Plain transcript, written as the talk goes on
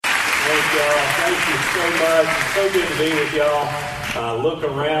Thank y'all. Thank you so much. It's so good to be with y'all. I look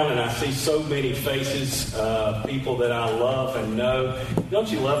around and I see so many faces, people that I love and know.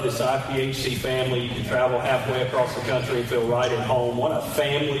 Don't you love this IPHC family? You can travel halfway across the country and feel right at home. What a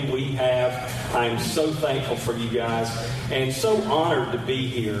family we have. I am so thankful for you guys and so honored to be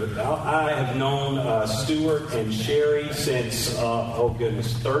here. I have known Stuart and Sherry since,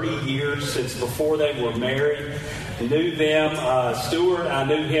 30 years, since before they were married. Knew them. Stuart, I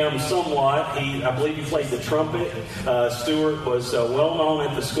knew him somewhat. I believe he played the trumpet. Stuart was well known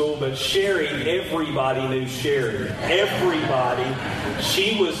at the school, but Sherry, everybody knew Sherry. Everybody.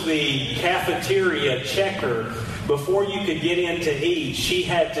 She was the cafeteria checker. Before you could get in to eat, she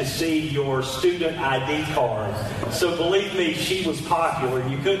had to see your student ID card. So believe me, she was popular.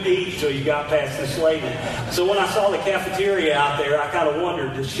 You couldn't eat until you got past this lady. So when I saw the cafeteria out there, I kind of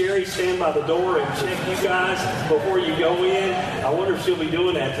wondered, does Sherry stand by the door and check you guys before you go in? I wonder if she'll be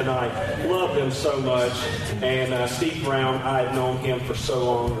doing that tonight. Love them so much. And Steve Brown, I have known him for so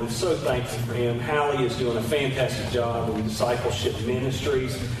long. I'm so thankful for him. Hallie is doing a fantastic job in discipleship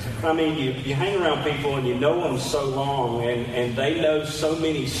ministries. I mean, you hang around people and you know them so long, and they know so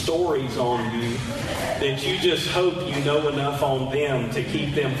many stories on you that you just hope you know enough on them to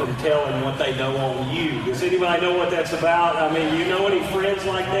keep them from telling what they know on you. Does anybody know what that's about? I mean, you know any friends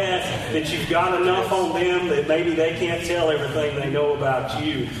like that you've got enough on them that maybe they can't tell everything they know about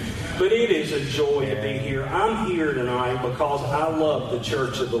you? But it is a joy to be here. I'm here tonight because I love the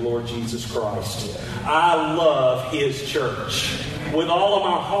church of the Lord Jesus Christ. I love His church. With all of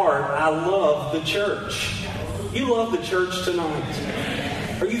my heart, I love the church. You love the church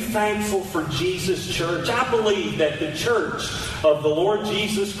tonight? Are you thankful for Jesus' church? I believe that the church of the Lord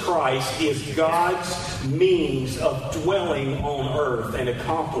Jesus Christ is God's means of dwelling on earth and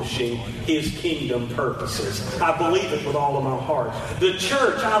accomplishing His kingdom purposes. I believe it with all of my heart. The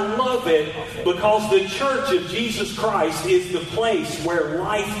church, I love it because the church of Jesus Christ is the place where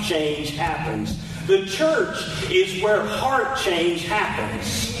life change happens. The church is where heart change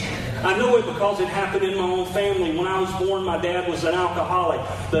happens. I know it because it happened in my own family. When I was born, my dad was an alcoholic.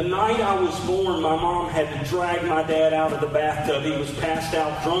 The night I was born, my mom had to drag my dad out of the bathtub. He was passed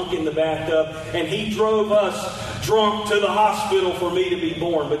out drunk in the bathtub, and he drove us drunk to the hospital for me to be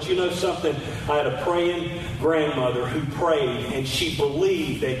born. But you know something? I had a praying grandmother who prayed, and she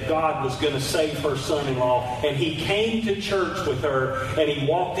believed that God was going to save her son-in-law. And he came to church with her, and he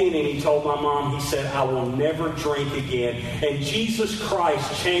walked in and he told my mom, he said, I will never drink again. And Jesus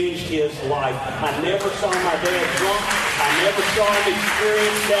Christ changed his life. I never saw my dad drunk. I never saw him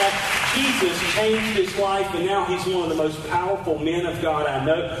experience that. Jesus changed his life, and now he's one of the most powerful men of God I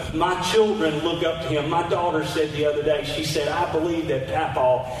know. My children look up to him. My daughter said the other day, she said, I believe that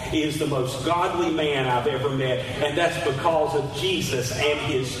Papa is the most godly man I've ever met, and that's because of Jesus and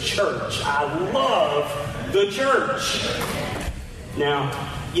his church. I love the church. Now,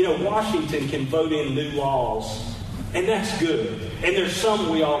 you know, Washington can vote in new laws, and that's good. And there's some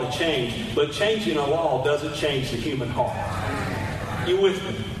we ought to change, but changing a law doesn't change the human heart. You with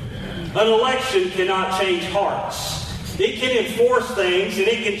me? An election cannot change hearts. It can enforce things and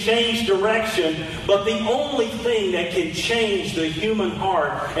it can change direction, but the only thing that can change the human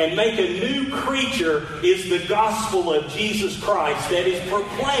heart and make a new creature is the gospel of Jesus Christ that is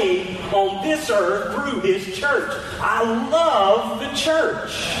proclaimed on this earth through His church. I love the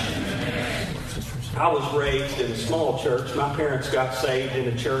church. I was raised in a small church. My parents got saved in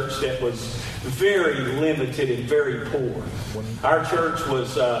a church that was very limited and very poor. Our church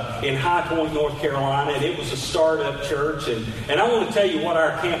was in High Point, North Carolina, and it was a startup church. And I want to tell you what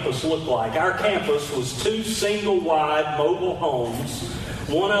our campus looked like. Our campus was 2 single-wide mobile homes.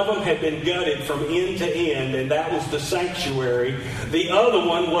 One of them had been gutted from end to end, and that was the sanctuary. The other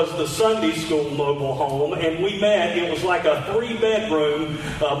one was the Sunday school mobile home, and we met. It was like a 3-bedroom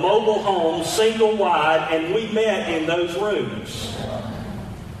mobile home, single-wide, and we met in those rooms.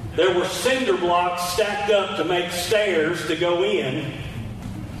 There were cinder blocks stacked up to make stairs to go in.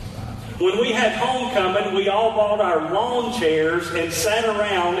 When we had homecoming, we all bought our lawn chairs and sat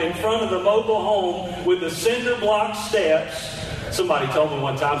around in front of the mobile home with the cinder block steps. Somebody told me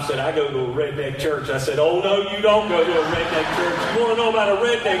one time, said, I go to a redneck church. I said, oh, no, you don't go to a redneck church. You want to know about a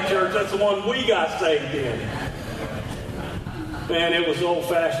redneck church? That's the one we got saved in. Man, it was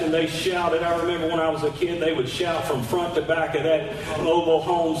old-fashioned. They shouted. I remember when I was a kid, they would shout from front to back of that mobile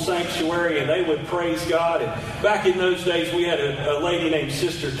home sanctuary, and they would praise God. And back in those days, we had a lady named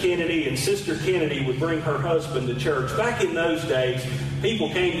Sister Kennedy, and Sister Kennedy would bring her husband to church. Back in those days, people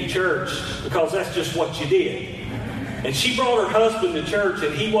came to church because that's just what you did. And she brought her husband to church,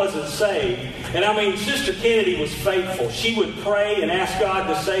 and he wasn't saved. And I mean, Sister Kennedy was faithful. She would pray and ask God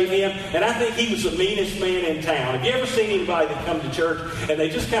to save him. And I think he was the meanest man in town. Have you ever seen anybody that come to church and they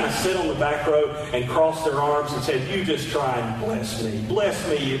just kind of sit on the back row and cross their arms and say, you just try and bless me. Bless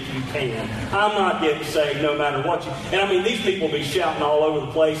me if you can. I'm not getting saved no matter what you... And I mean, these people would be shouting all over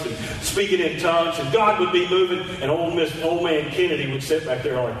the place and speaking in tongues, and God would be moving, and old man Kennedy would sit back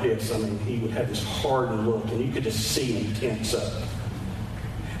there like this. I mean, he would have this hardened look, and you could just see him tense up.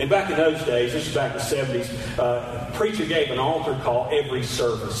 And back in those days, this was back in the 70s, preacher gave an altar call every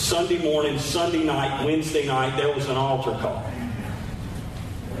service. Sunday morning, Sunday night, Wednesday night, there was an altar call.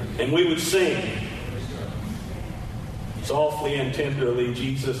 And we would sing, softly and tenderly,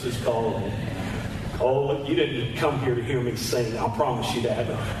 Jesus is calling. Oh, you didn't come here to hear me sing. I'll promise you that.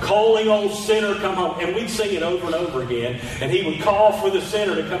 Calling old sinner, come home. And we'd sing it over and over again. And he would call for the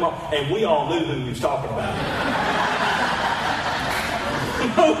sinner to come home. And we all knew who he was talking about.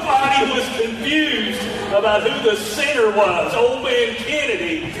 Nobody was confused about who the sinner was. Old man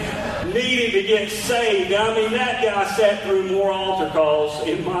Kennedy needed to get saved. I mean, that guy sat through more altar calls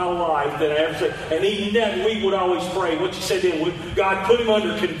in my life than I ever said. And we would always pray. What you said then, God put him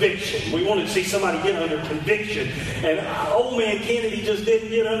under conviction. We wanted to see somebody get under conviction. And old man Kennedy just didn't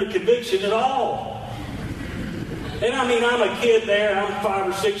get under conviction at all. And I mean, I'm a kid there. I'm 5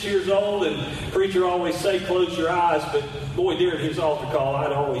 or 6 years old, and preacher always say, close your eyes. But boy, during his altar call,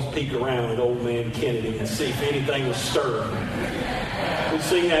 I'd always peek around at old man Kennedy and see if anything was stirring. We'd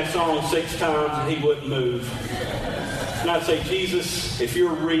sing that song 6 times, and he wouldn't move. And I'd say, Jesus, if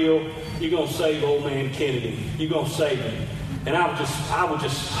you're real, you're going to save old man Kennedy. You're going to save him. And I was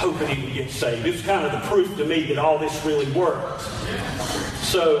just hoping he would get saved. It was kind of the proof to me that all this really worked.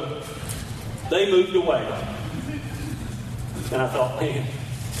 So they moved away. And I thought, man,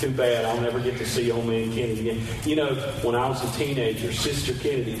 too bad. I'll never get to see old man Kennedy again. You know, when I was a teenager, Sister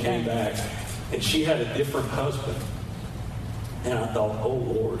Kennedy came back, and she had a different husband. And I thought, oh,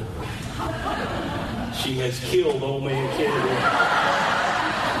 Lord, she has killed old man Kennedy.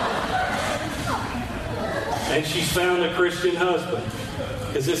 And she's found a Christian husband.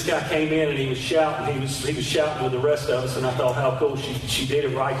 Because this guy came in and he was shouting. He was shouting with the rest of us, and I thought, how cool. She did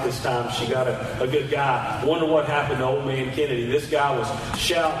it right this time. She got a good guy. Wonder what happened to old man Kennedy. This guy was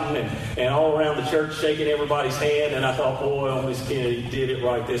shouting and all around the church, shaking everybody's hand, and I thought, boy, old Miss Kennedy did it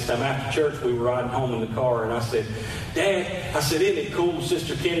right this time. After church, we were riding home in the car, and I said, Dad, I said, isn't it cool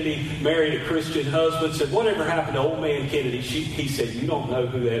Sister Kennedy married a Christian husband? I said, whatever happened to old man Kennedy? He said, you don't know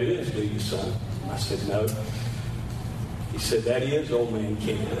who that is, do you, son? I said, no. He said, that is old man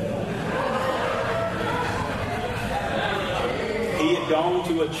Kennedy. He had gone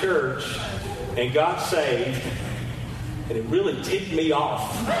to a church and got saved, and it really ticked me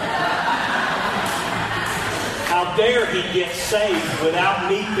off. How dare he get saved without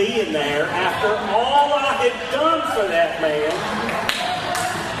me being there after all I had done for that man?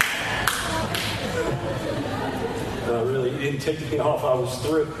 Really, it didn't tick me off. I was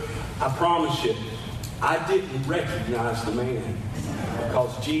through. I promise you, I didn't recognize the man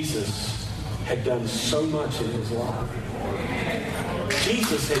because Jesus had done so much in his life.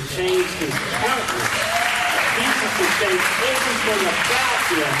 Jesus had changed his countenance. Jesus had changed everything about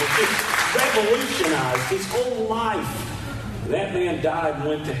him. It just revolutionized his whole life. That man died and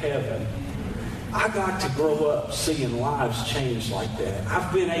went to heaven. I got to grow up seeing lives change like that.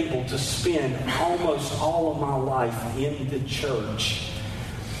 I've been able to spend almost all of my life in the church.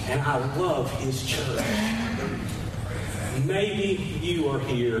 And I love his church. Maybe you are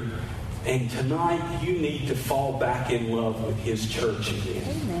here, and tonight you need to fall back in love with his church again.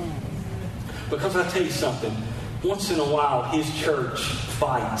 Amen. Because I tell you something, once in a while his church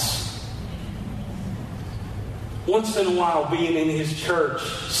fights. Once in a while being in his church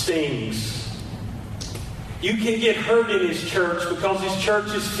stings. You can get hurt in his church because his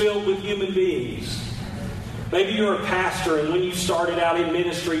church is filled with human beings. Maybe you're a pastor, and when you started out in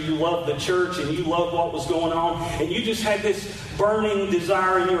ministry, you loved the church and you loved what was going on, and you just had this burning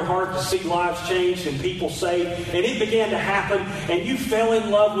desire in your heart to see lives changed and people saved, and it began to happen, and you fell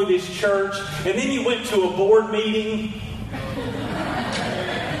in love with his church, and then you went to a board meeting,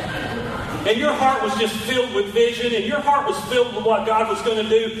 and your heart was just filled with vision, and your heart was filled with what God was going to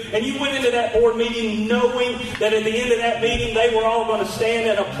do. And you went into that board meeting knowing that at the end of that meeting, they were all going to stand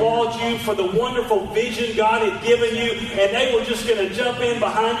and applaud you for the wonderful vision God had given you. And they were just going to jump in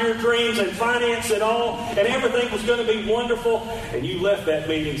behind your dreams and finance it all. And everything was going to be wonderful. And you left that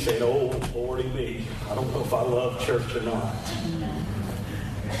meeting saying, oh, Lordy me, I don't know if I love church or not.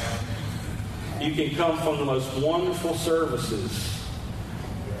 You can come from the most wonderful services.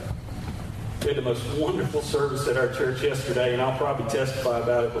 We had the most wonderful service at our church yesterday, and I'll probably testify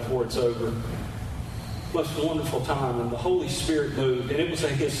about it before it's over. most wonderful time, and the Holy Spirit moved, and it was a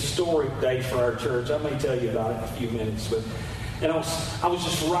historic day for our church. I may tell you about it in a few minutes, but I was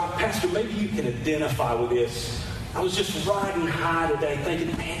just right, Pastor, maybe you can identify with this. I was just riding high today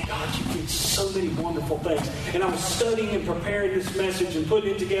thinking, man, God, you did so many wonderful things. And I was studying and preparing this message and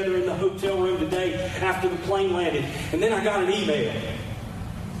putting it together in the hotel room today after the plane landed. And then I got an email.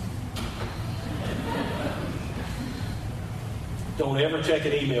 Don't ever check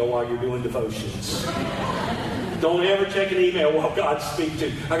an email while you're doing devotions. Don't ever check an email while God speaks to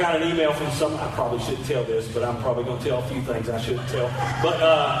you. I got an email from I probably shouldn't tell this, but I'm probably going to tell a few things I shouldn't tell. But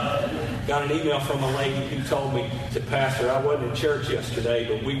got an email from a lady who told me, said, Pastor, I wasn't in church yesterday,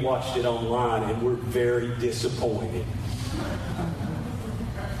 but we watched it online and we're very disappointed.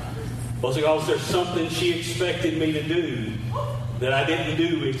 Well, because there's something she expected me to do that I didn't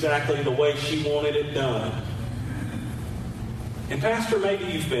do exactly the way she wanted it done. And Pastor, maybe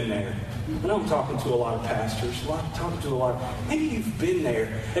you've been there. I know I'm talking to a lot of pastors. Maybe you've been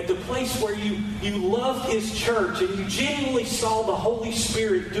there at the place where you loved His church and you genuinely saw the Holy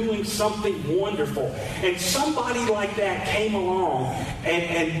Spirit doing something wonderful. And somebody like that came along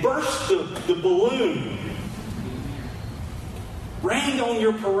and burst the balloon, rained on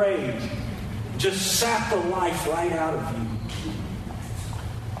your parade, just sapped the life right out of you.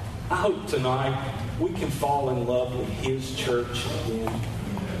 I hope tonight we can fall in love with His church again.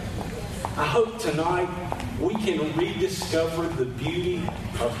 I hope tonight we can rediscover the beauty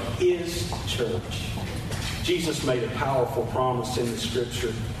of His church. Jesus made a powerful promise in the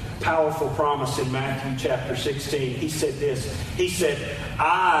Scripture. Powerful promise in Matthew chapter 16. He said this. He said,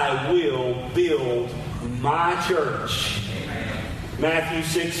 I will build my church.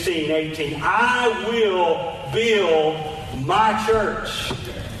 Matthew 16:18. I will build my church,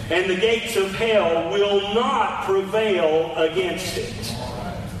 and the gates of hell will not prevail against it.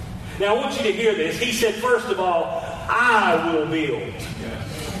 Now, I want you to hear this. He said, first of all, I will build.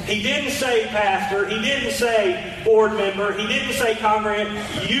 He didn't say pastor. He didn't say board member. He didn't say congregant,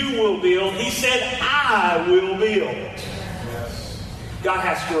 you will build. He said, I will build. God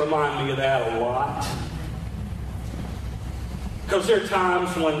has to remind me of that a lot. Because there are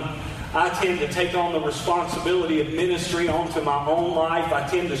times when I tend to take on the responsibility of ministry onto my own life. I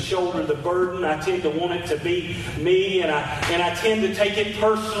tend to shoulder the burden. I tend to want it to be me. And I tend to take it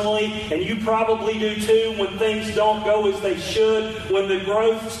personally. And you probably do too when things don't go as they should. When the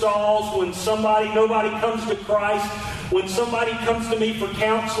growth stalls. When nobody comes to Christ. When somebody comes to me for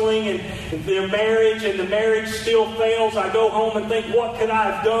counseling and their marriage and the marriage still fails. I go home and think, what could I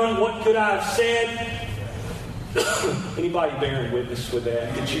have done? What could I have said? Anybody bearing witness with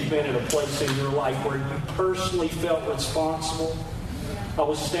that you've been in a place in your life where you personally felt responsible? I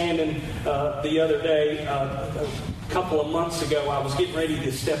was standing the other day, a couple of months ago, I was getting ready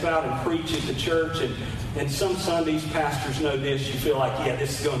to step out and preach at the church, and some Sundays, pastors know this, you feel like, yeah,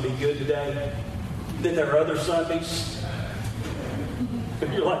 this is going to be good today. Then there are other Sundays,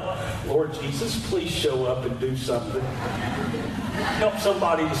 and you're like, Lord Jesus, please show up and do something. Help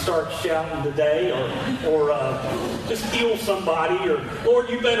somebody to start shouting today, or just heal somebody, or Lord,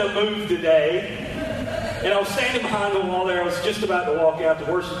 you better move today. And I was standing behind the wall there. I was just about to walk out.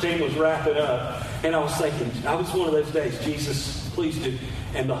 The worship team was wrapping up. And I was thinking, I was one of those days, Jesus, please do.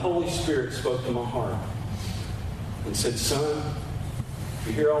 And the Holy Spirit spoke to my heart and said, son,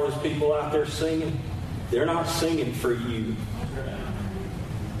 you hear all those people out there singing? They're not singing for you.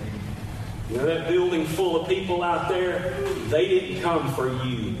 You know that building full of people out there? They didn't come for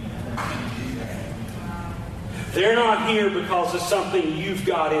you. They're not here because of something you've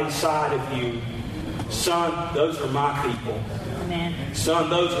got inside of you. Son, those are my people. Amen. Son,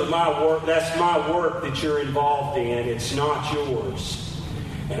 those are my work. That's my work that you're involved in. It's not yours.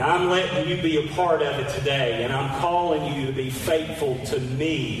 And I'm letting you be a part of it today. And I'm calling you to be faithful to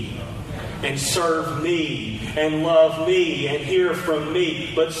me. And serve me, and love me, and hear from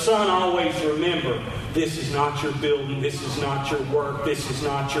me. But son, always remember, this is not your building, this is not your work, this is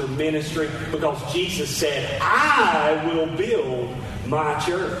not your ministry, because Jesus said, I will build my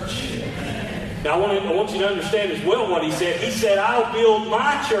church. Now, I want you to understand as well what He said. He said, I'll build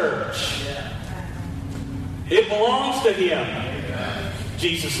my church. It belongs to Him.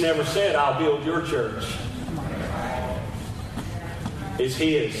 Jesus never said, I'll build your church. It's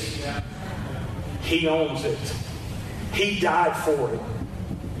His. He owns it. He died for it.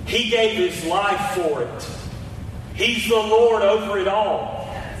 He gave His life for it. He's the Lord over it all.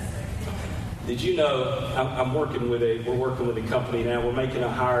 Did you know, we're working with a company now. We're making a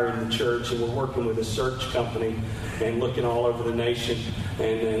hire in the church, and we're working with a search company and looking all over the nation,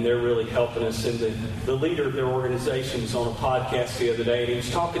 and they're really helping us. And the leader of their organization was on a podcast the other day, and he was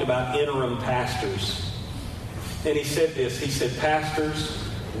talking about interim pastors. And he said this. He said, pastors,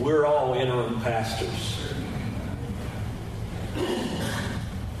 we're all interim pastors.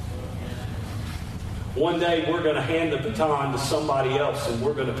 One day we're going to hand the baton to somebody else and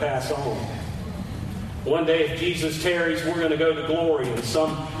we're going to pass on. One day if Jesus tarries, we're going to go to glory and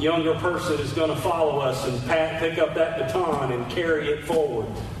some younger person is going to follow us and pick up that baton and carry it forward.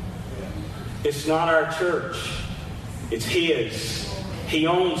 It's not our church. It's His. He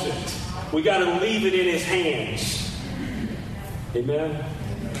owns it. We got to leave it in His hands. Amen?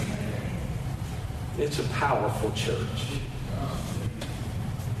 It's a powerful church.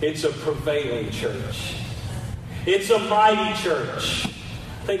 It's a prevailing church. It's a mighty church.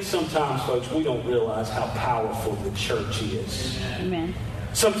 I think sometimes, folks, we don't realize how powerful the church is. Amen.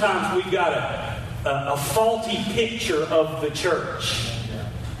 Sometimes we've got a faulty picture of the church.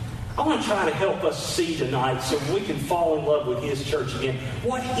 I want to try to help us see tonight so we can fall in love with His church again,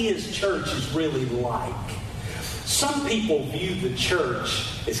 what His church is really like. Some people view the church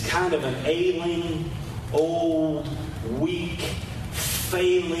as kind of an ailing, old, weak,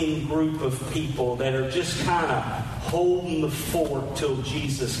 failing group of people that are just kind of holding the fort till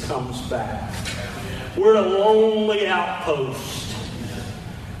Jesus comes back. We're a lonely outpost.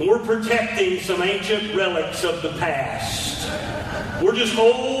 We're protecting some ancient relics of the past. We're just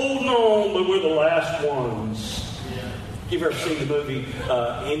holding on, but we're the last ones. You've ever seen the movie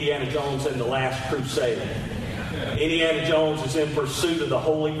Indiana Jones and the Last Crusade? Indiana Jones is in pursuit of the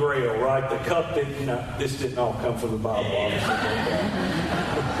Holy Grail, right? The cup didn't, this didn't all come from the Bible, obviously.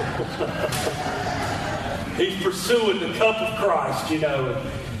 He's pursuing the cup of Christ, you know.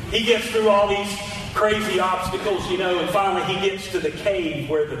 He gets through all these crazy obstacles, you know, and finally he gets to the cave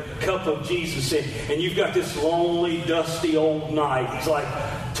where the cup of Jesus is. And you've got this lonely, dusty old knight. He's like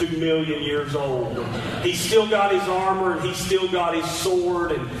 2 million years old. He's still got his armor, and he's still got his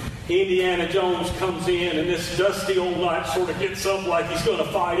sword, and Indiana Jones comes in, and this dusty old knight sort of gets up like he's going to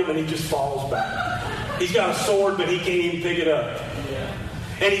fight him, and he just falls back. He's got a sword, but he can't even pick it up.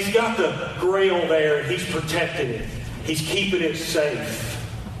 And he's got the grail there, and he's protecting it. He's keeping it safe.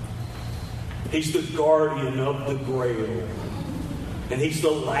 He's the guardian of the grail. And he's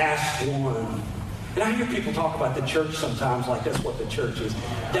the last one. And I hear people talk about the church sometimes like that's what the church is.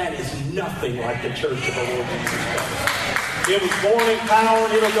 That is nothing like the church of the Lord Jesus Christ. It was born in power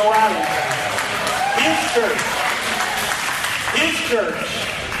and it'll go out in power. His church. His church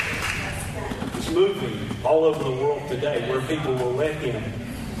is moving all over the world today where people will let Him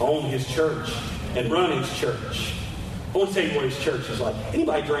own His church and run His church. I want to tell you what His church is like.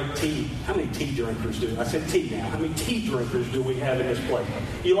 Anybody drink tea? How many tea drinkers do? I said tea now. How many tea drinkers do we have in this place?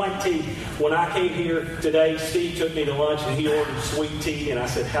 You like tea? When I came here today, Steve took me to lunch and he ordered sweet tea, and I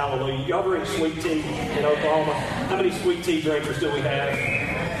said, hallelujah. Y'all drink sweet tea in Oklahoma? How many sweet tea drinkers do we have?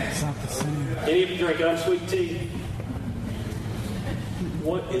 It's not the same. Any of you drink unsweet tea?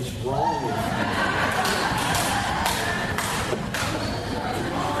 What is wrong with you?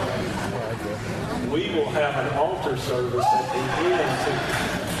 We will have an altar service at the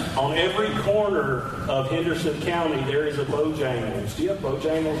end. On every corner of Henderson County, there is a Bojangles. Do you have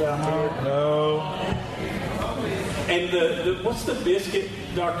Bojangles out there? No. And what's the biscuit,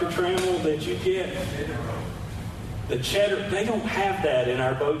 Dr. Trammell, that you get? The cheddar. They don't have that in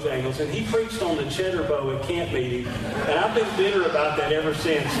our Bojangles. And he preached on the cheddar bow at camp meeting. And I've been bitter about that ever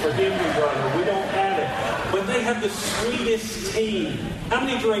since. Forgive me, brother. We don't have it. But they have the sweetest tea. How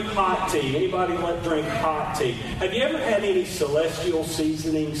many drink hot tea? Anybody drink hot tea? Have you ever had any Celestial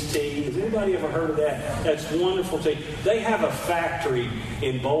Seasonings tea? Has anybody ever heard of that? That's wonderful tea. They have a factory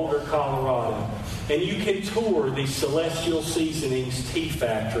in Boulder, Colorado. And you can tour the Celestial Seasonings tea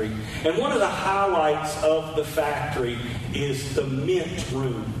factory. And one of the highlights of the factory is the mint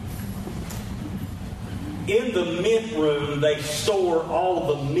room. In the mint room, they store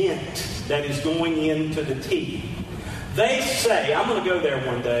all the mint that is going into the tea. They say, I'm going to go there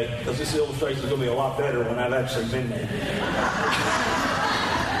one day, because this illustration is going to be a lot better when I've actually been there.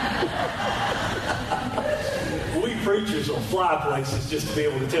 We preachers will fly places just to be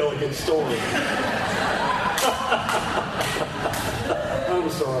able to tell a good story. I'm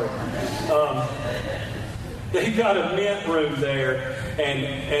sorry. They've got a mint room there,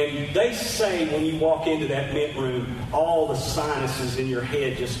 and they say when you walk into that mint room, all the sinuses in your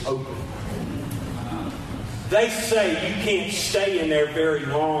head just open. They say you can't stay in there very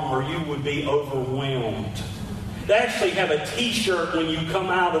long or you would be overwhelmed. They actually have a t-shirt when you come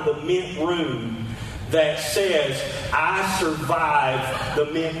out of the mint room that says, I survived the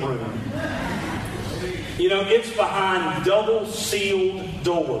mint room. You know, it's behind double sealed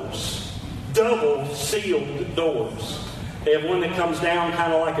doors. Double sealed doors. They have one that comes down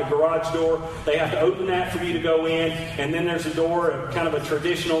kind of like a garage door. They have to open that for you to go in. And then there's a door, kind of a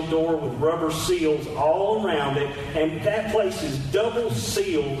traditional door with rubber seals all around it. And that place is double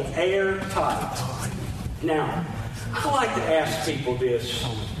sealed, airtight. Now, I like to ask people this.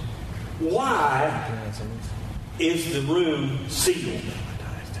 Why is the room sealed?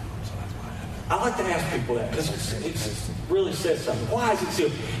 I like to ask people that because it really says something. Why is it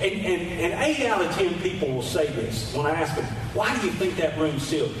sealed? And 8 out of 10 people will say this when I ask them, why do you think that room's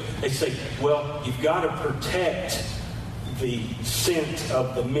sealed? They say, well, you've got to protect the scent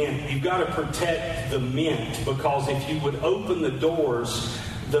of the mint. You've got to protect the mint because if you would open the doors,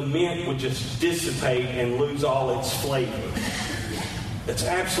 the mint would just dissipate and lose all its flavor. That's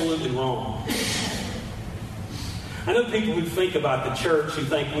absolutely wrong. I know people who think about the church who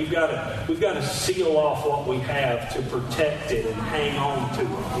think we've got to seal off what we have to protect it and hang on to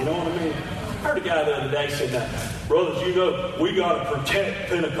it. You know what I mean? I heard a guy the other day say that, brothers, you know, we got to protect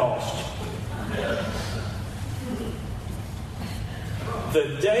Pentecost.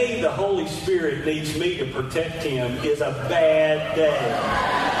 The day the Holy Spirit needs me to protect him is a bad day.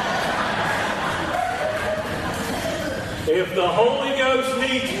 If the Holy Ghost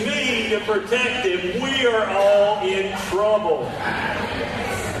needs me to protect him, we are all in trouble.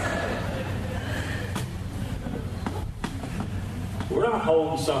 We're not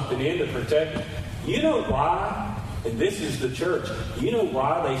holding something in to protect him. You know why? And this is the church. You know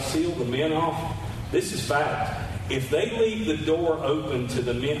why they seal the mint off? This is fact. If they leave the door open to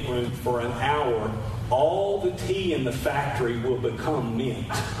the mint room for an hour, all the tea in the factory will become mint.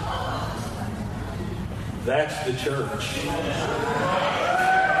 That's the church.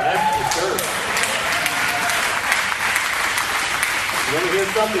 That's the church. You want to hear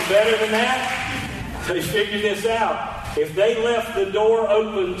something better than that? They figured this out. If they left the door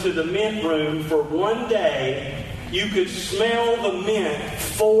open to the mint room for one day, you could smell the mint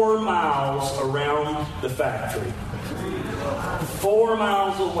 4 miles around the factory. 4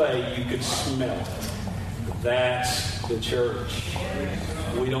 miles away, you could smell it. That's the church.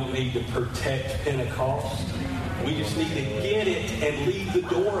 We don't need to protect Pentecost. We just need to get it and leave the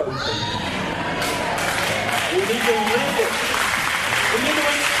door open. We need to live it. We need to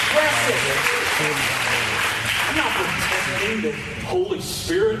express it. I'm not protecting the Holy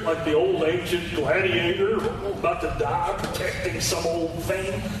Spirit like the old ancient gladiator about to die, protecting some old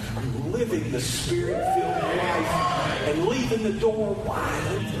thing. I'm living the Spirit-filled life and leaving the door wide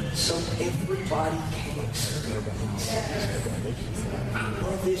open so everybody can experience it. I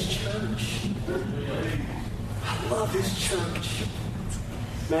love this church. I love this church.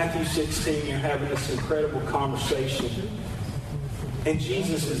 Matthew 16, you're having this incredible conversation. And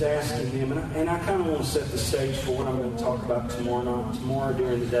Jesus is asking them, and I kind of want to set the stage for what I'm going to talk about tomorrow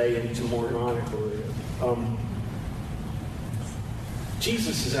during the day and tomorrow night.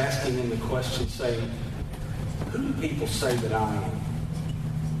 Jesus is asking them the question, saying, who do people say that I am?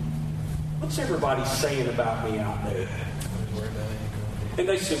 What's everybody saying about me out there? And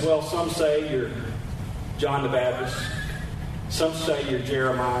they said, well, some say you're John the Baptist. Some say you're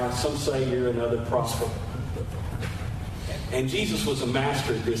Jeremiah. Some say you're another prophet. And Jesus was a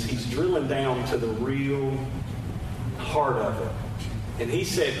master at this. He's drilling down to the real heart of it. And he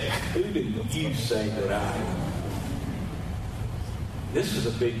said, who do you say that I am? This was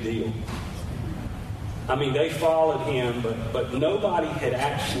a big deal. I mean, they followed him, but nobody had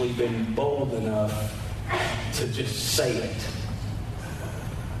actually been bold enough to just say it.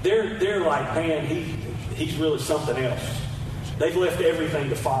 They're like, man, he's really something else. They've left everything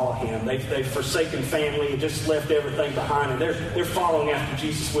to follow him. They've forsaken family and just left everything behind. And they're following after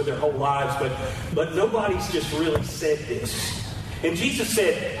Jesus with their whole lives. But nobody's just really said this. And Jesus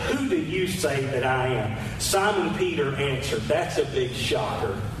said, who do you say that I am? Simon Peter answered, that's a big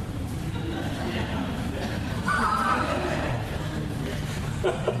shocker.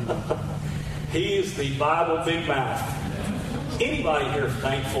 He is the Bible big mouth. Anybody here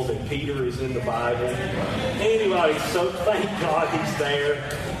thankful that Peter is in the Bible? Anybody so thank God he's there?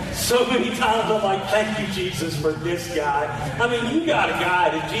 So many times I'm like, thank you, Jesus, for this guy. I mean, you got a guy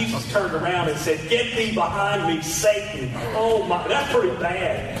that Jesus turned around and said, get thee behind me, Satan. Oh my, that's pretty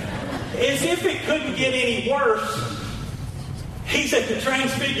bad. As if it couldn't get any worse, he's at the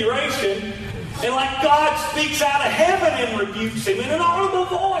Transfiguration, and like God speaks out of heaven and rebukes him in an audible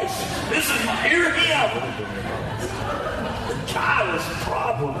voice. This is my, hear him. Guy was a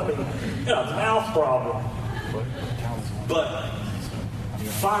problem. I mean, a mouth problem. But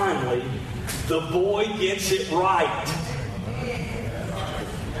finally, the boy gets it right.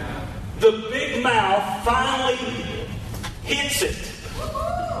 The big mouth finally hits it.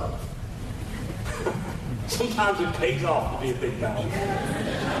 Sometimes it pays off to be a big mouth.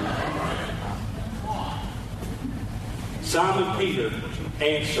 Simon Peter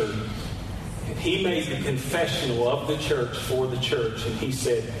answered, and he made the confessional of the church for the church, and he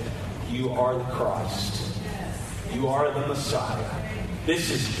said, "You are the Christ. You are the Messiah."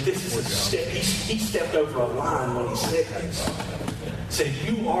 This is a step. He stepped over a line when he said this. He said,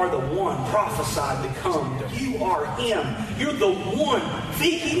 "You are the one prophesied to come. You are him. You're the one."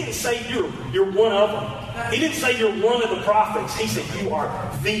 He didn't say you're one of them. He didn't say you're one of the prophets. He said you are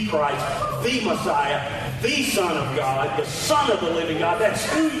the Christ, the Messiah, the Son of God, the Son of the living God. That's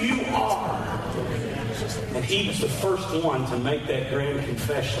who you are. And he was the first one to make that grand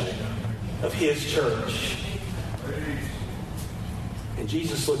confession of his church. And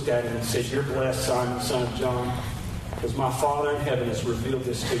Jesus looked at him and said, "You're blessed, Simon, son of John, because my Father in heaven has revealed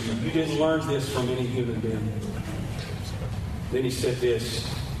this to you. You didn't learn this from any human being." Then he said this,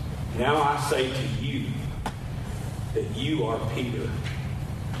 "Now I say to you that you are Peter,"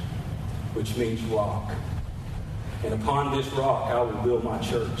 which means rock. "And upon this rock I will build my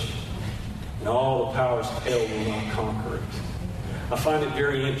church, and all the powers of hell will not conquer it." I find it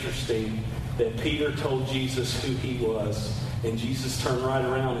very interesting that Peter told Jesus who he was, and Jesus turned right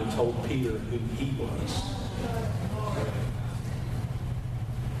around and told Peter who he was.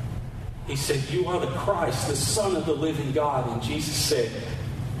 He said, "You are the Christ, the Son of the living God." And Jesus said,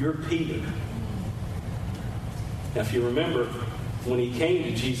 "You're Peter." Now, if you remember, when he came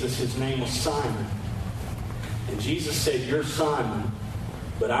to Jesus, his name was Simon. And Jesus said, "You're Simon,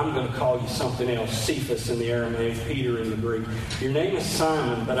 but I'm going to call you something else." Cephas in the Aramaic, Peter in the Greek. "Your name is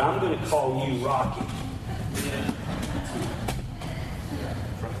Simon, but I'm going to call you Rocky."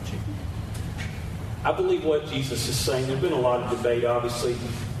 I believe what Jesus is saying. There's been a lot of debate, obviously,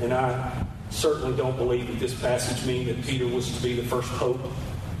 and I certainly don't believe that this passage means that Peter was to be the first pope.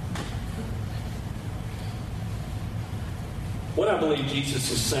 What I believe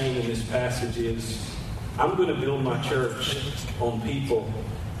Jesus is saying in this passage is, I'm going to build my church on people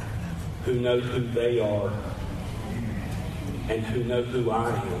who know who they are and who know who I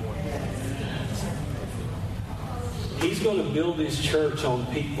am. He's going to build his church on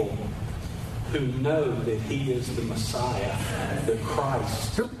people who know that he is the Messiah, the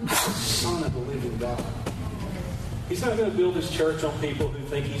Christ, the Son of the living God. He's not going to build his church on people who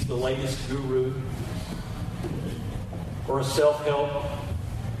think he's the latest guru or a self-help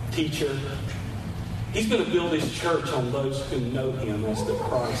teacher. He's going to build his church on those who know him as the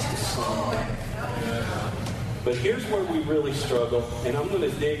Christ, the Son. But here's where we really struggle, and I'm going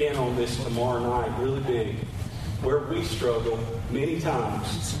to dig in on this tomorrow night really big, where we struggle many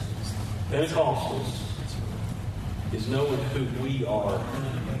times, Pentecostals, is knowing who we are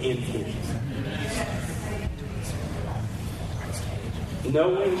in him.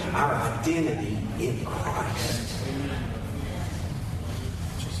 Knowing our identity in Christ.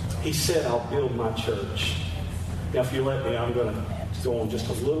 He said, "I'll build my church." Now, if you let me, I'm going to go on just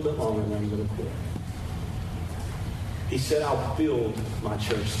a little bit longer and then I'm going to quit. He said, "I'll build my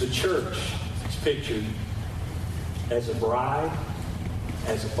church." The church is pictured as a bride,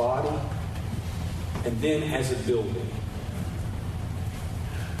 as a body, and then as a building.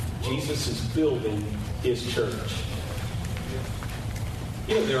 Jesus is building his church.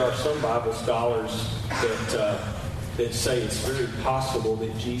 You know, there are some Bible scholars that say it's very possible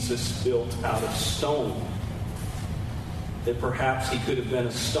that Jesus built out of stone. That perhaps he could have been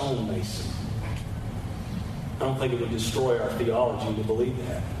a stonemason. I don't think it would destroy our theology to believe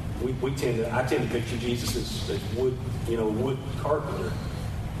that. I tend to picture Jesus as wood carpenter.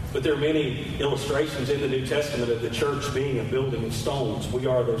 But there are many illustrations in the New Testament of the church being a building of stones. We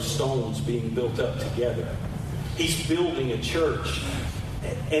are those stones being built up together. He's building a church.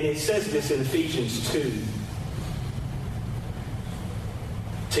 And it says this in Ephesians 2.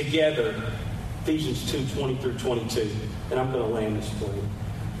 Together, Ephesians 2:20 through 22. And I'm going to land this for you.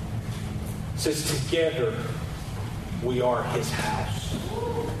 It says, together we are his house.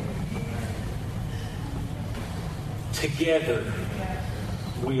 Together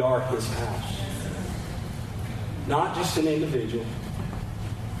we are his house. Not just an individual.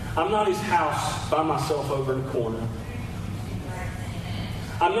 I'm not his house by myself over in the corner.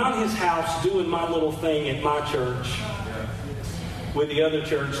 I'm not his house doing my little thing at my church with the other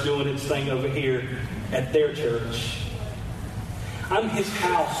church doing its thing over here at their church. I'm his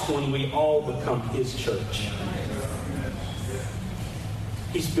house when we all become his church.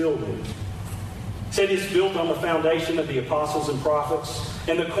 He's building. It said it's built on the foundation of the apostles and prophets,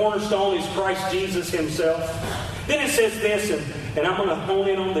 and the cornerstone is Christ Jesus himself. Then it says this, and I'm going to hone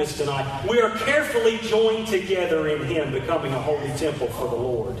in on this tonight. We are carefully joined together in him, becoming a holy temple for the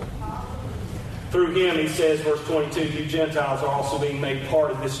Lord. Through him, he says, verse 22, you Gentiles are also being made part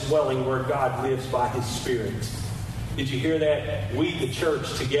of this dwelling where God lives by his Spirit. Did you hear that? We, the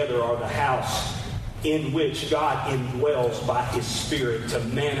church, together are the house in which God indwells by his Spirit to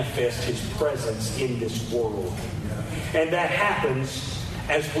manifest his presence in this world. And that happens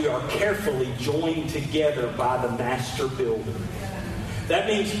as we are carefully joined together by the master builder. That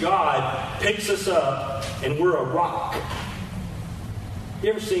means God picks us up and we're a rock. You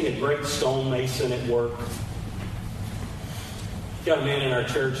ever seen a great stonemason at work? Got a man in our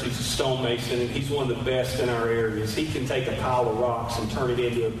church who's a stonemason, and he's one of the best in our areas. He can take a pile of rocks and turn it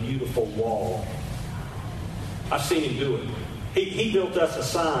into a beautiful wall. I've seen him do it. He built us a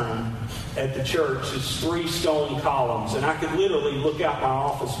sign at the church. It's 3 stone columns, and I could literally look out my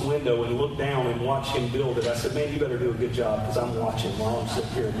office window and look down and watch him build it. I said, man, you better do a good job, because I'm watching while I'm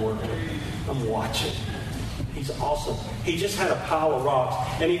sitting here and working. I'm watching. He's awesome. He just had a pile of rocks,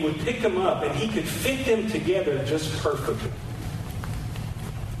 and he would pick them up, and he could fit them together just perfectly.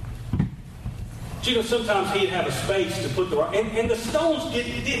 You know, sometimes he'd have a space to put the rock, and the stones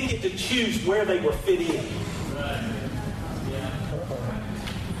didn't get to choose where they were fit in.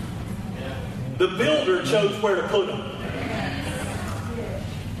 The builder chose where to put them.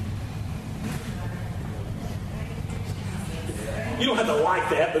 You don't have to like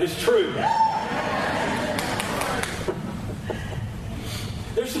that, but it's true.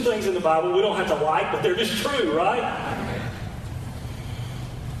 There's some things in the Bible we don't have to like, but they're just true, right?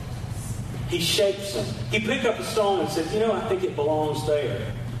 He shapes them. He'd pick up a stone and said, you know, I think it belongs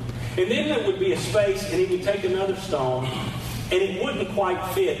there. And then there would be a space, and he would take another stone, and it wouldn't quite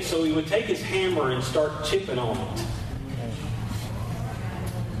fit, so he would take his hammer and start chipping on it.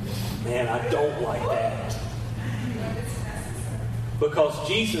 Man, I don't like that. Because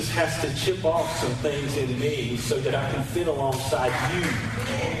Jesus has to chip off some things in me so that I can fit alongside you.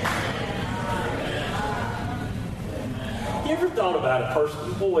 You ever thought about a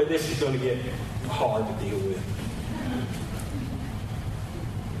person, boy, this is going to get hard to deal with.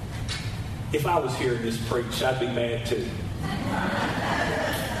 If I was hearing this preach, I'd be mad too.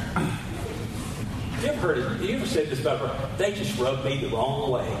 You ever heard it? You ever said this about her? They just rubbed me the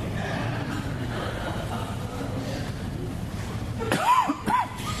wrong way.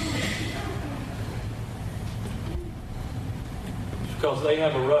 Because they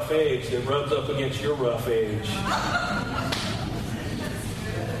have a rough edge that rubs up against your rough edge.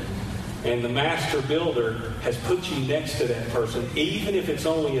 And the master builder has put you next to that person. Even if it's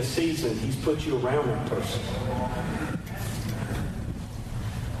only a season, he's put you around that person.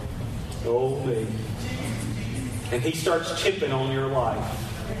 Oh, me. And he starts chipping on your life.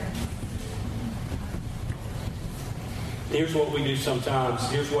 Here's what we do sometimes.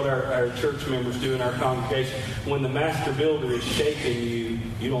 Here's what our church members do in our congregation. When the master builder is shaping you,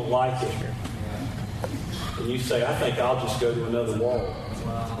 you don't like it. And you say, I think I'll just go to another wall.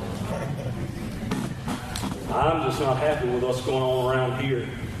 I'm just not happy with what's going on around here.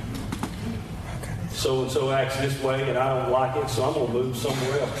 So-and-so acts this way, and I don't like it, so I'm going to move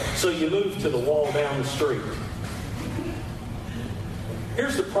somewhere else. So you move to the wall down the street.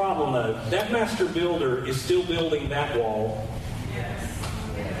 Here's the problem, though. That master builder is still building that wall.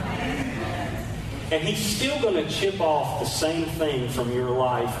 And he's still going to chip off the same thing from your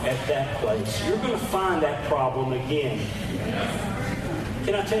life at that place. You're going to find that problem again.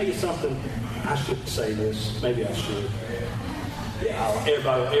 Can I tell you something? I shouldn't say this. Maybe I should. Yeah,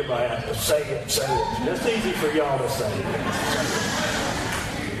 everybody has to say it. That's easy for y'all to say it.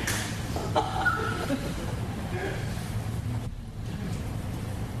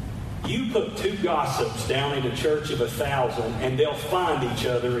 You put 2 gossips down in a church of 1,000 and they'll find each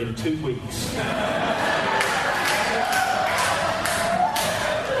other in 2 weeks.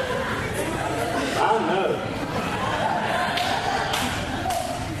 I know.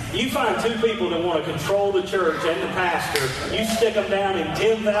 You find 2 people that want to control the church and the pastor, you stick them down in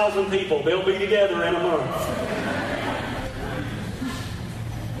 10,000 people, they'll be together in a month.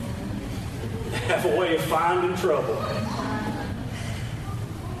 They have a way of finding trouble.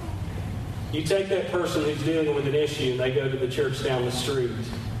 You take that person who's dealing with an issue and they go to the church down the street.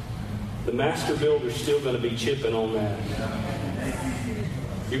 The master builder's still going to be chipping on that.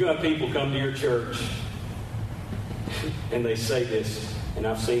 You're going to have people come to your church and they say this, and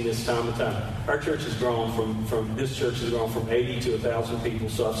I've seen this time and time. Our church has grown this church has grown from 80 to 1,000 people,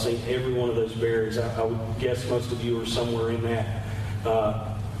 so I've seen every one of those barriers. I would guess most of you are somewhere in that.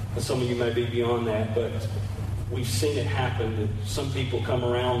 Some of you may be beyond that, but we've seen it happen that some people come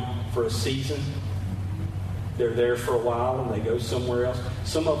around for a season. They're there for a while and they go somewhere else.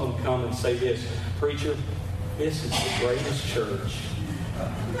 Some of them come and say this, preacher, this is the greatest church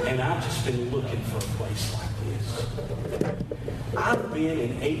And I've just been looking for a place like this. I've been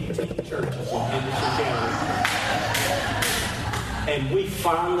in 18 churches in Henderson County. And we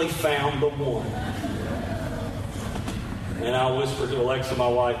finally found the one. And I whispered to Alexa, my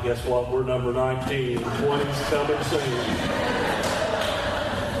wife, guess what? We're number 19. 20's coming soon.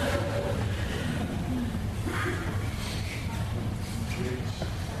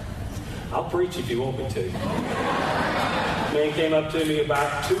 I'll preach if you want me to. A man came up to me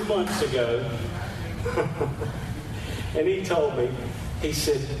about 2 months ago, and he told me, he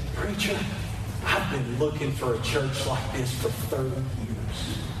said, "Preacher, I've been looking for a church like this for 30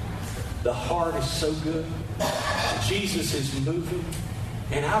 years. The heart is so good. Jesus is moving,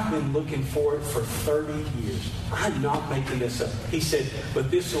 and I've been looking for it for 30 years. I'm not making this up." He said,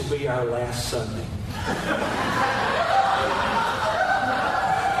 "But this will be our last Sunday."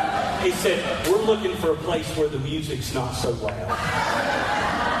 He said, "We're looking for a place where the music's not so loud."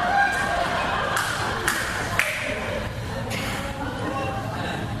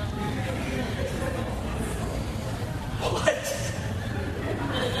 What?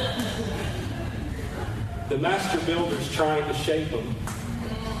 The master builder's trying to shape them,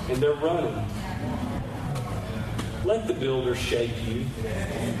 and they're running. Let the builder shape you.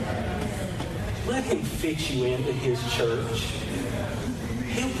 Let him fit you into his church.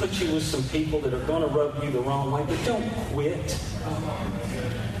 He'll put you with some people that are going to rub you the wrong way, but don't quit.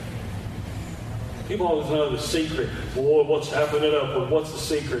 People always know the secret. Boy, what's happening upward? What's the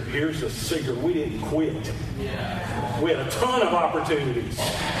secret? Here's the secret. We didn't quit. We had a ton of opportunities.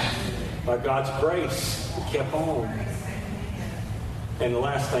 By God's grace, we kept on. And the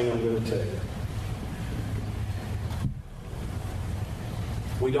last thing I'm going to tell you.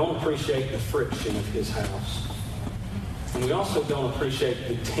 We don't appreciate the friction of his house. And we also don't appreciate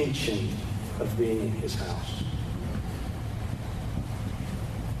the tension of being in his house.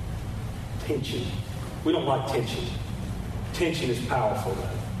 Tension. We don't like tension. Tension is powerful,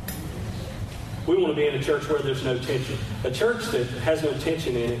 though. We want to be in a church where there's no tension. A church that has no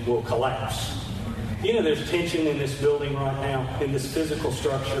tension in it will collapse. You know, there's tension in this building right now, in this physical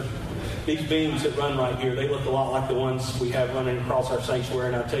structure. These beams that run right here, they look a lot like the ones we have running across our sanctuary.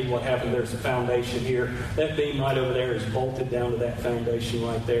 And I'll tell you what happened. There's a foundation here. That beam right over there is bolted down to that foundation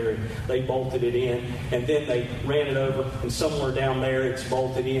right there. And they bolted it in. And then they ran it over. And somewhere down there, it's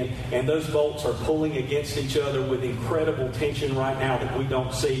bolted in. And those bolts are pulling against each other with incredible tension right now that we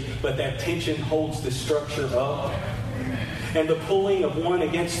don't see. But that tension holds the structure up. And the pulling of one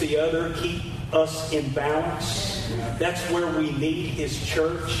against the other keep us in balance. That's where we need his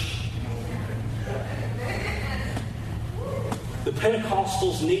church. The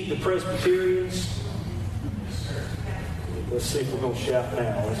Pentecostals need the Presbyterians. Let's see if we're going to shout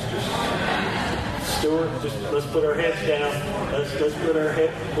now. Let's put our heads down. Let's put our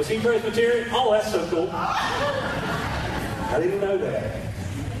head. Was he Presbyterian? Oh, that's so cool. I didn't know that.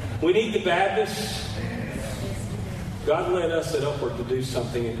 We need the Baptists. God led us at Upward to do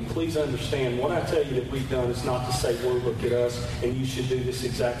something, and please understand, what I tell you that we've done is not to say, well, look at us, and you should do this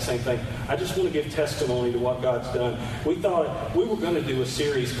exact same thing. I just want to give testimony to what God's done. We thought we were going to do a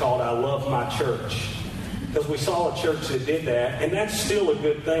series called I Love My Church, because we saw a church that did that, and that's still a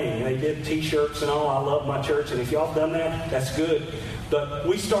good thing. They did T-shirts and all, I love my church, and if y'all have done that, that's good. But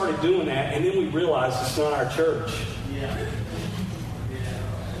we started doing that, and then we realized it's not our church.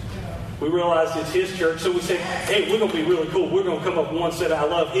 We realized it's his church, so we said, hey, we're going to be really cool. We're going to come up with one set of I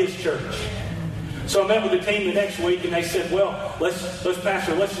love his church. So I met with the team the next week, and they said, well, let's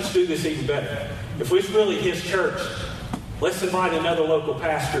Pastor, let's just do this even better. If it's really his church, let's invite another local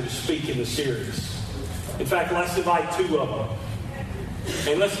pastor to speak in the series. In fact, let's invite 2 of them.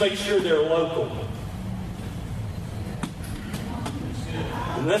 And let's make sure they're local.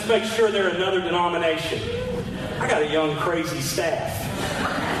 And let's make sure they're another denomination. I got a young, crazy staff.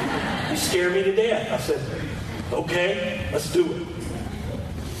 You scare me to death. I said, okay, let's do it.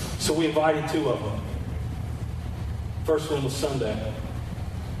 So we invited 2 of them. First one was Sunday.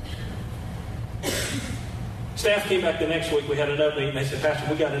 Staff came back the next week. We had another meeting. They said, Pastor,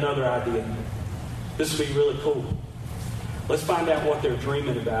 we got another idea. This will be really cool. Let's find out what they're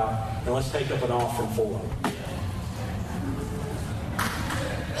dreaming about, and let's take up an offering for them.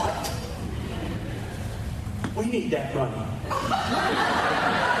 What? We need that money.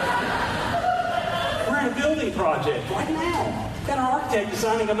 We're in a building project right now. Got an architect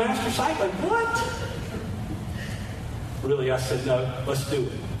designing a master site. Like, what? Really, I said, no, let's do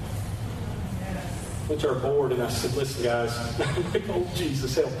it. Went to our board and I said, listen, guys, like, oh,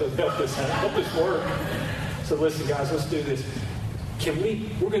 Jesus, help this work. So listen, guys, let's do this.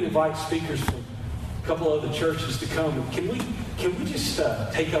 We're going to invite speakers from a couple other churches to come. Can we just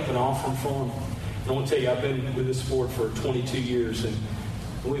take up an offering for them? And I want to tell you, I've been with this board for 22 years, and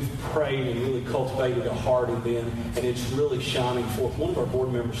we've prayed and really cultivated a heart in them, and it's really shining forth. One of our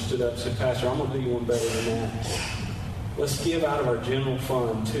board members stood up and said, Pastor, I'm going to do you one better than that. Let's give out of our general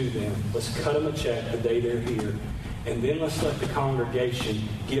fund to them. Let's cut them a check the day they're here. And then let's let the congregation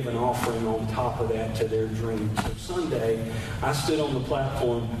give an offering on top of that to their dreams. So Sunday, I stood on the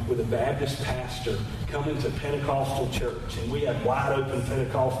platform with a Baptist pastor coming to Pentecostal church. And we had wide open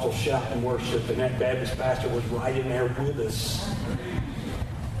Pentecostal shout and worship. And that Baptist pastor was right in there with us.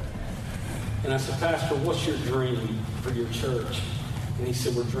 And I said, Pastor, what's your dream for your church? And he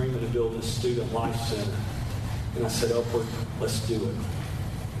said, we're dreaming of building a student life center. And I said, Upward, let's do it.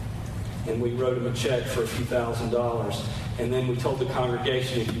 And we wrote him a check for a few $1,000s. And then we told the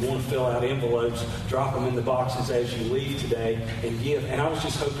congregation, if you want to fill out envelopes, drop them in the boxes as you leave today and give. And I was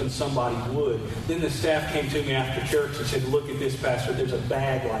just hoping somebody would. Then the staff came to me after church and said, look at this, Pastor. There's a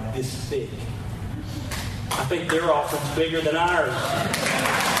bag like this thick. I think their offering's bigger than ours.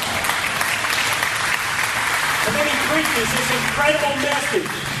 And then he preaches this incredible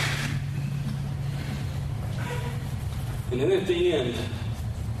message. And then at the end,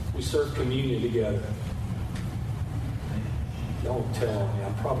 we serve communion together. Don't tell me.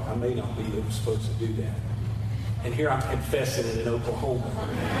 I may not be supposed to do that. And here I'm confessing it in Oklahoma.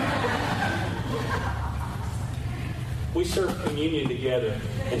 We serve communion together,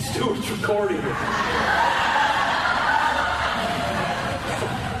 and Stuart's recording it.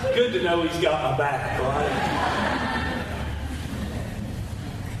 Good to know he's got my back, right?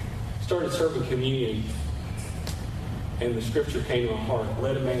 Started serving communion. And the scripture came to my heart,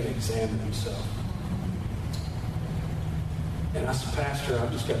 let a man examine himself. And I said, Pastor,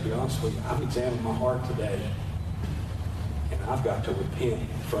 I've just got to be honest with you. I've examined my heart today. And I've got to repent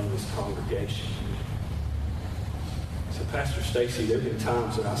from this congregation. I said, Pastor Stacy, there have been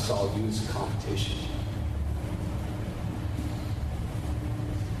times that I saw you as a competition.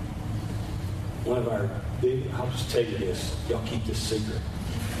 One of our big, I'll just tell you this. Y'all keep this secret.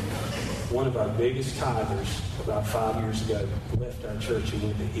 One of our biggest tithers about 5 years ago left our church and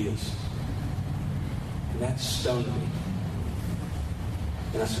went to his. And that stunned me.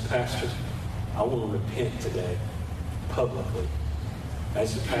 And I said, Pastor, I want to repent today, publicly,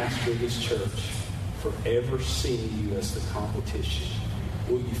 as the pastor of this church, for ever seeing you as the competition.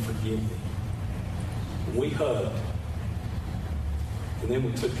 Will you forgive me? And we hugged. And then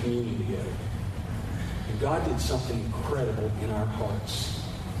we took communion together. And God did something incredible in our hearts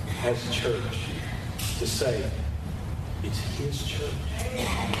as a church to say, it's his church.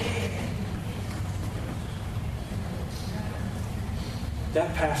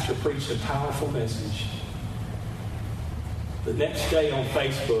 That pastor preached a powerful message. The next day on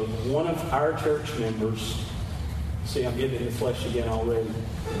Facebook, one of our church members, see, I'm getting in the flesh again already.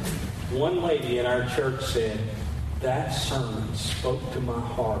 One lady in our church said, that sermon spoke to my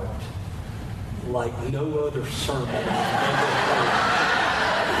heart like no other sermon I've ever heard.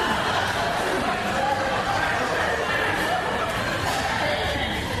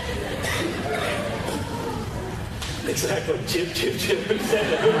 Exactly. Chip. Who said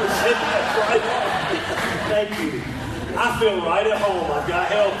that? Who said that? Right on. Thank you. I feel right at home. I've got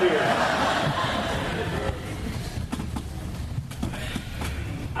help here.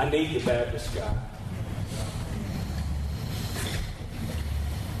 I need the Baptist guy.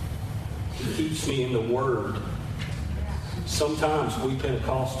 He keeps me in the Word. Sometimes we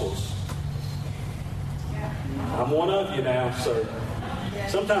Pentecostals. I'm one of you now, so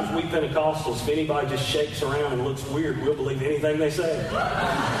sometimes we Pentecostals, if anybody just shakes around and looks weird, we'll believe anything they say.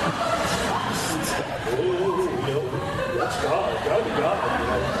 Oh, that's God. Go to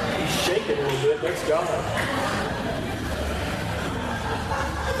God. He's shaking a little bit. That's God.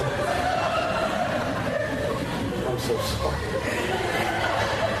 I'm so sorry.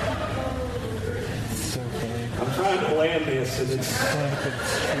 I'm trying to land this, and it's,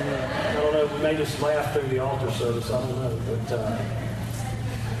 I don't know, we may just laugh through the altar service. I don't know, but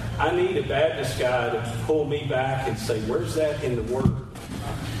I need a Baptist guy to pull me back and say, where's that in the Word?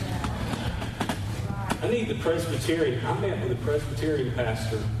 I need the Presbyterian. I met with a Presbyterian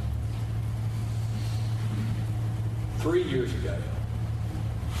pastor 3 years ago.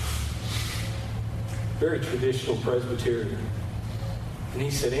 Very traditional Presbyterian. And he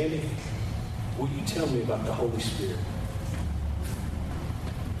said, Andy, will you tell me about the Holy Spirit?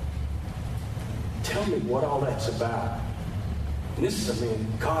 Tell me what all that's about. And this is a man,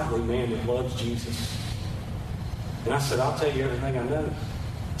 godly man that loves Jesus. And I said, I'll tell you everything I know.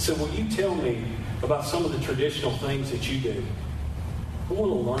 I said, will you tell me about some of the traditional things that you do? I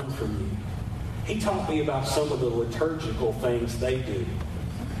want to learn from you. He taught me about some of the liturgical things they do.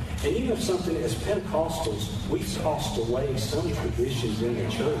 And you know something, as Pentecostals, we've tossed away some traditions in the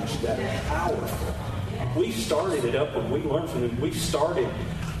church that are powerful. We started it up when we learned from them. We've started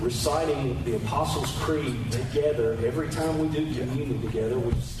reciting the Apostles' Creed together. Every time we do communion together,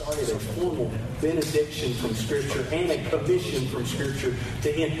 we've started a formal benediction from Scripture and a commission from Scripture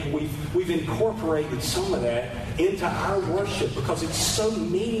to end. We've incorporated some of that into our worship because it's so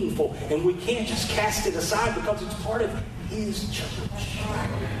meaningful, and we can't just cast it aside because it's part of His church.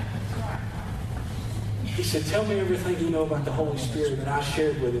 He said, tell me everything you know about the Holy Spirit that I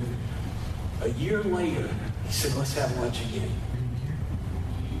shared with him. A year later, he said, let's have lunch again.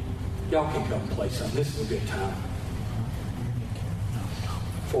 Y'all can come play something. This is a good time.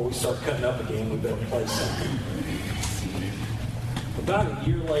 Before we start cutting up again, we better play something. About a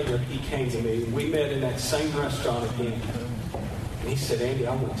year later, he came to me. We met in that same restaurant again. And he said, Andy,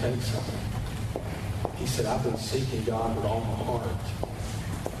 I want to tell you something. He said, I've been seeking God with all my heart.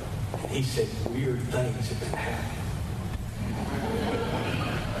 And he said, weird things have been happening.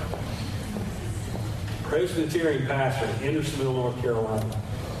 Presbyterian pastor in Henderson, North Carolina.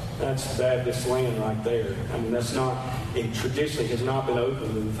 That's Baptist land right there. I mean, that's not, it traditionally has not been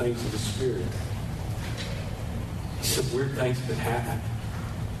open to the things of the Spirit. He said, weird things have been happening.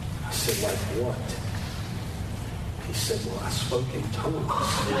 I said, like what? He said, well, I spoke in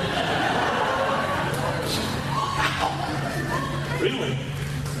tongues. Really?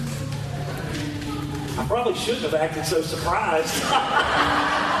 I probably shouldn't have acted so surprised.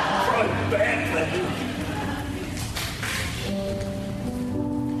 Probably a bad thing.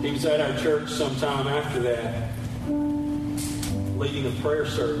 He was at our church sometime after that, leading a prayer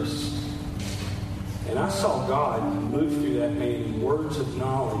service. And I saw God move through that man in words of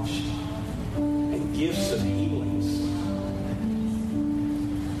knowledge and gifts of healings.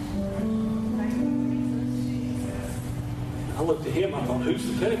 I looked at him, I thought, who's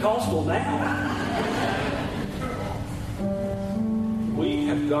the Pentecostal now? We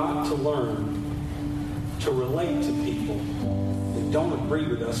have got to learn to relate to people that don't agree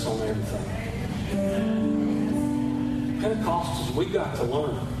with us on everything. Pentecostals, we've got to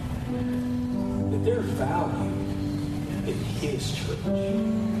learn that there's value in His church.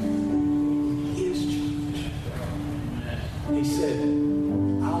 His church. He said,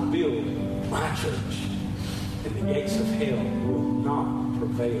 I'll build my church, and the gates of hell will not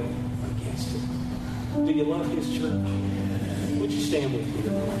prevail against it. Do you love His church? Would you stand with me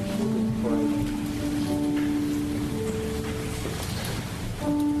tonight? We're going to pray.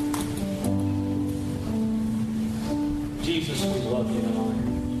 Jesus, we love you tonight.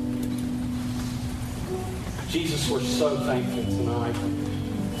 Jesus, we're so thankful tonight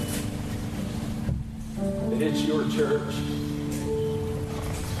that it's your church.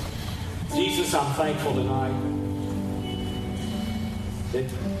 Jesus, I'm thankful tonight that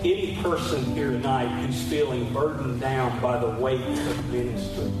any person here tonight who's feeling burdened down by the weight of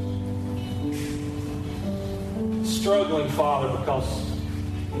ministry, struggling, Father, because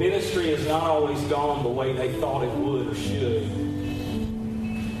ministry has not always gone the way they thought it would or should,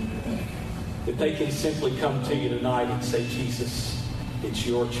 that they can simply come to you tonight and say, Jesus, it's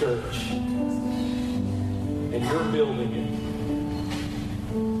your church, and you're building it.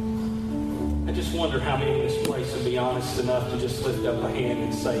 I just wonder how many in this place would be honest enough to just lift up a hand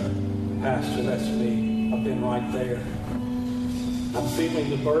and say, Pastor, that's me. I've been right there. I'm feeling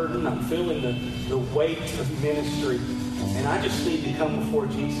the burden. I'm feeling the weight of ministry. And I just need to come before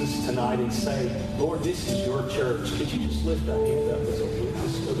Jesus tonight and say, Lord, this is your church. Could you just lift that hand up as a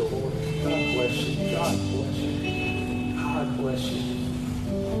witness to the Lord? God bless you. God bless you. God bless you.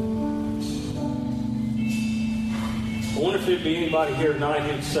 I wonder if there'd be anybody here tonight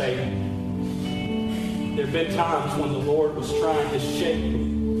who'd say, there have been times when the Lord was trying to shake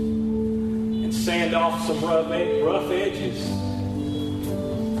me and sand off some rough edges,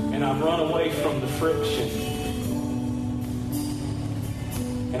 and I've run away from the friction.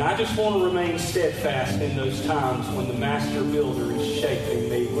 And I just want to remain steadfast in those times when the master builder is shaping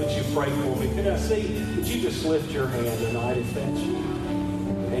me. Would you pray for me? Could I see? Would you just lift your hand tonight if that's you?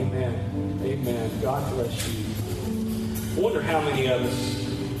 Amen. Amen. God bless you. I wonder how many of us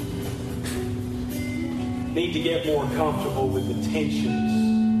need to get more comfortable with the tensions,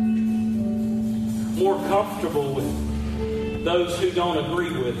 more comfortable with those who don't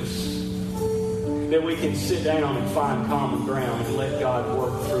agree with us, that we can sit down and find common ground and let God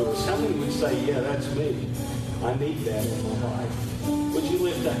work through us. How many would say, yeah, that's me. I need that in my life. Would you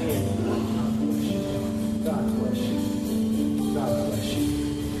lift a hand? God bless you. God bless you.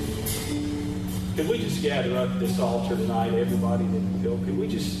 Could we just gather up at this altar tonight, everybody that will? Could we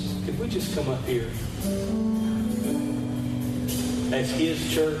just Could we just come up here as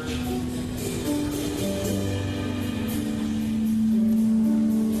His church?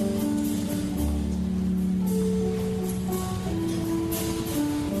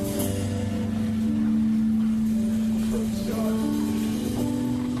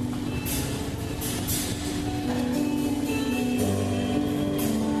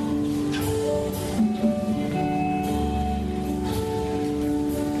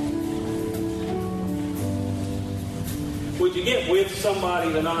 Would you get with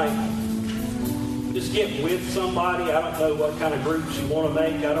somebody tonight? Just get with somebody. I don't know what kind of groups you want to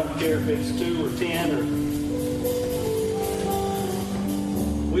make. I don't care if it's 2 or 10 or...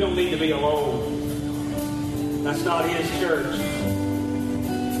 We don't need to be alone. That's not His church.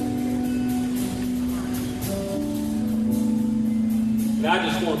 And I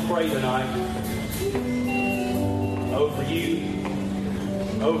just want to pray tonight over you,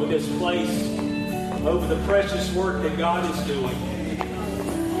 over this place, over the precious work that God is doing.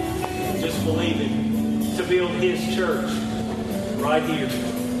 Just believe Him to build His church right here.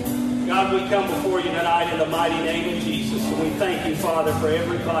 God, we come before you tonight in the mighty name of Jesus, and we thank you, Father, for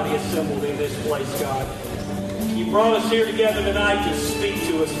everybody assembled in this place, God. You brought us here together tonight to speak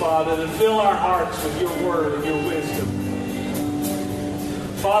to us, Father, to fill our hearts with your word and your wisdom.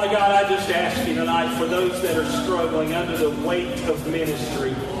 Father God, I just ask you tonight for those that are struggling under the weight of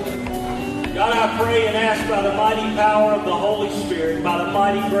ministry. God, I pray and ask by the mighty power of the Holy Spirit, by the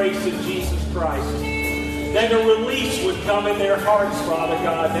mighty grace of Jesus Christ, that a release would come in their hearts, Father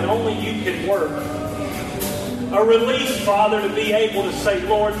God, that only you can work. A release, Father, to be able to say,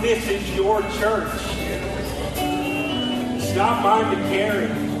 Lord, this is your church. It's not mine to carry.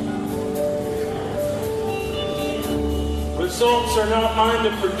 Results are not mine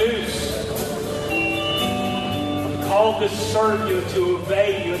to produce. Called to serve you, to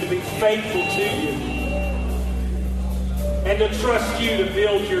obey you, and to be faithful to you. And to trust you to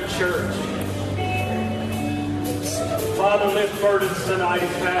build your church. Father, lift burdens tonight in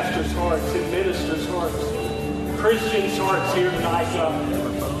pastors' hearts, in ministers' hearts, Christians' hearts here tonight, God.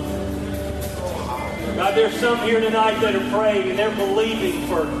 God, there's some here tonight that are praying and they're believing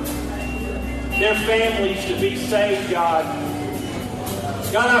for their families to be saved, God.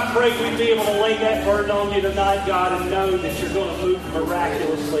 God, I pray we'd be able to lay that burden on you tonight, God, and know that you're going to move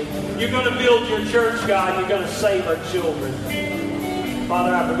miraculously. You're going to build your church, God. You're going to save our children.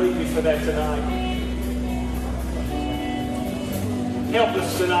 Father, I believe you for that tonight. Help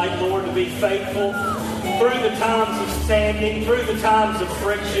us tonight, Lord, to be faithful through the times of standing, through the times of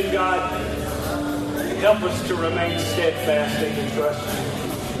friction, God. Help us to remain steadfast and to trust you.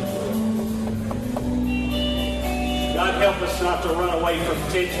 God, help us not to run away from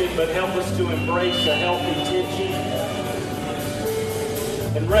tension, but help us to embrace a healthy tension.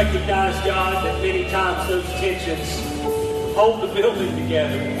 And recognize, God, that many times those tensions hold the building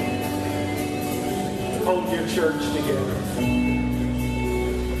together. Hold your church together.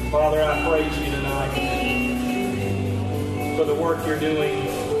 Father, I praise you tonight for the work you're doing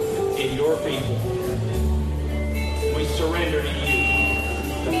in your people.